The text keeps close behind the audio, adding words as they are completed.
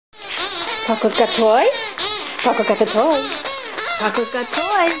Paco's got toy. Paco got the toy. Paco's got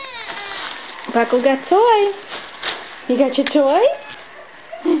toy. Paco got toy. You got your toy?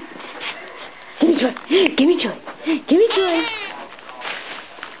 Give me toy. Give me toy. Give me toy.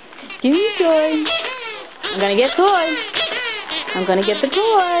 Give me toy. I'm gonna get toy. I'm gonna get the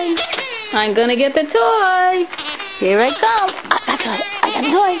toy. I'm gonna get the toy. Here I come. I got toy. I got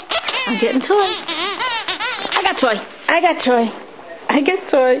toy. I'm getting toy. I got toy. I got toy. I got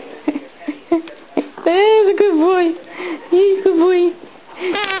toy. There's a good boy. He's a good boy.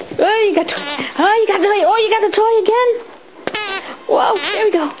 Oh, you got toy. Oh, you got toy. Oh, you got the toy again. Whoa, there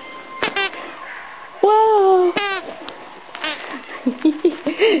we go. Whoa.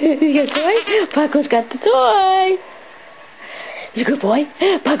 You got toy? Paco's got the toy. He's a good boy.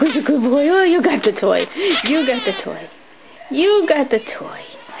 Paco's a good boy. Oh, you got the toy. You got the toy. You got the toy.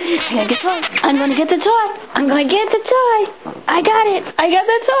 I gotta get the toy. I'm gonna get the toy. I'm gonna get the toy. I got it. I got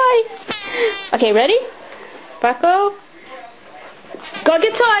the toy. Okay, ready? Paco? Go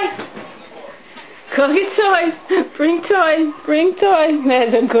get toy. Go get toy. Bring toy. Bring toy.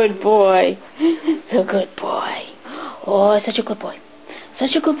 That's a good boy. A good boy. Oh, such a good boy.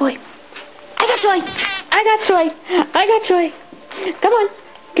 Such a good boy. I got toy. I got toy. I got toy. Come on.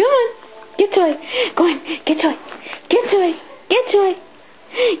 Come on. Get toy. Go on. Get toy. Get toy. Get toy.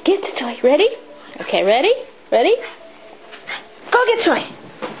 Get the toy. Ready? Okay, ready? Ready? Go get toy.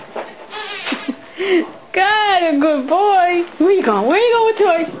 God, a good boy. Where you going? Where you going with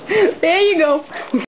toy? There you go.